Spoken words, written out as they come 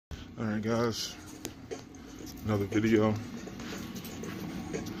Alright guys, another video.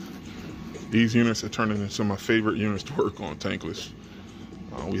 These units are turning into my favorite units to work on, tankless.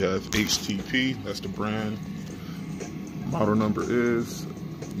 We have HTP, that's the brand. Model number is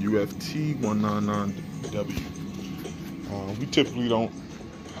UFT199W. We typically don't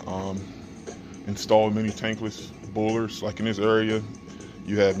install many tankless boilers. Like in this area,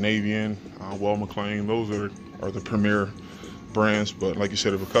 you have Navian, Well McLean. Those are the premier brands. But like you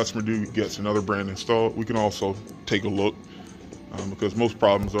said, if a customer gets another brand installed, we can also take a look because most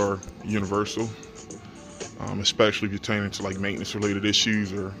problems are universal, especially if you're turning into like maintenance related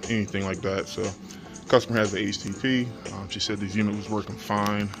issues or anything like that. So customer has the HTP. She said this unit was working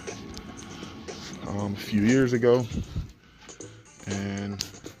fine a few years ago, and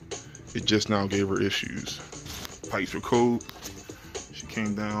it just now gave her issues. Pipes were cold. She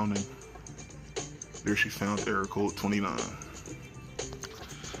came down and there she found error code 29.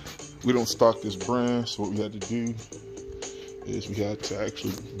 We don't stock this brand, so what we had to do is we had to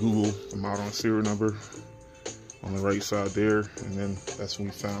actually Google the model and serial number on the right side there, and then that's when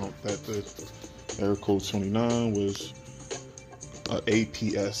we found that the error code 29 was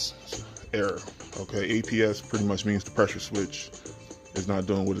APS error. Okay, APS pretty much means the pressure switch is not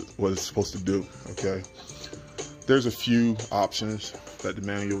doing what it's supposed to do. Okay, there's a few options that the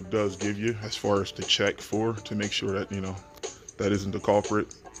manual does give you as far as to check for, to make sure that that isn't the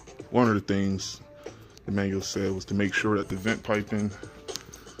culprit. One of the things the manual said was to make sure that the vent piping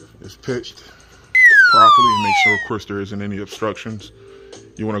is pitched properly and make sure, of course, there isn't any obstructions.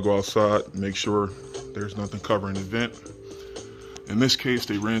 You want to go outside and make sure there's nothing covering the vent. In this case,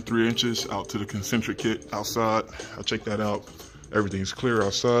 they ran 3 inches out to the concentric kit outside. I checked that out. Everything's clear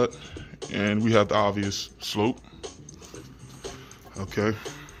outside, and we have the obvious slope. Okay.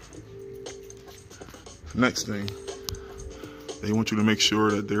 Next thing, they want you to make sure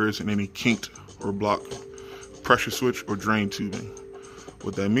that there isn't any kinked or blocked pressure switch or drain tubing.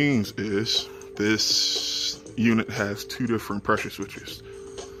 What that means is this unit has 2 different pressure switches.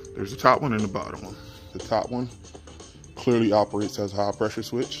 There's the top one and the bottom one. The top one clearly operates as a high pressure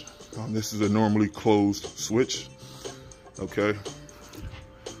switch. This is a normally closed switch. Okay.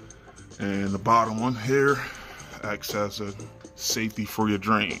 And the bottom one here acts as a safety for your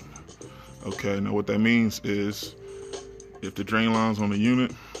drain. Okay, now what that means is if the drain lines on the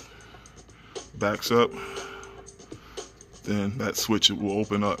unit backs up, then that switch will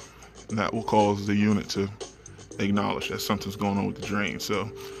open up, and that will cause the unit to acknowledge that something's going on with the drain. So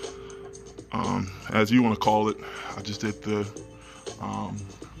as you want to call it, I just did the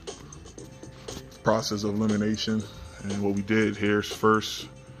process of elimination. And what we did here is first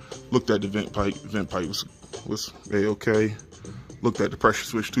looked at the vent pipe. The vent pipe was A-okay. Looked at the pressure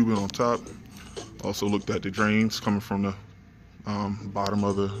switch tubing on top. Also looked at the drains coming from the bottom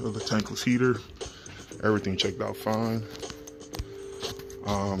of the tankless heater. Everything checked out fine.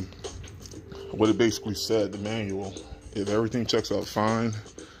 What it basically said, the manual, if everything checks out fine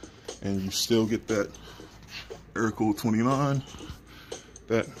and you still get that error code 29,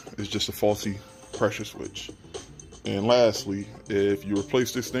 that is just a faulty pressure switch. And lastly, if you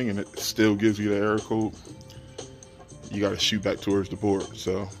replace this thing and it still gives you the error code, you got to shoot back towards the board.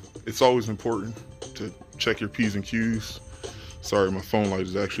 So it's always important to check your P's and Q's. Sorry, my phone light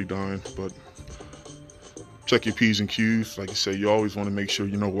is actually dying, but check your P's and Q's. Like I say, you always want to make sure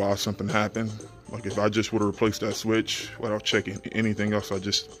you know why something happened. Like if I just would have replaced that switch without checking anything else I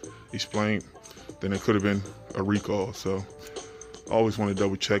just explained, then it could have been a recall. So I always want to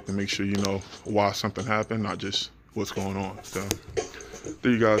double check to make sure you know why something happened, not just what's going on. So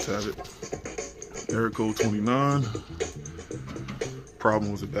there you guys have it. Error code 29.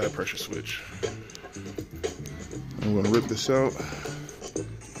 Problem was a bad pressure switch. I'm gonna rip this out.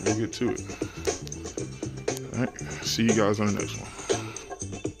 We'll get to it. All right, see you guys on the next one.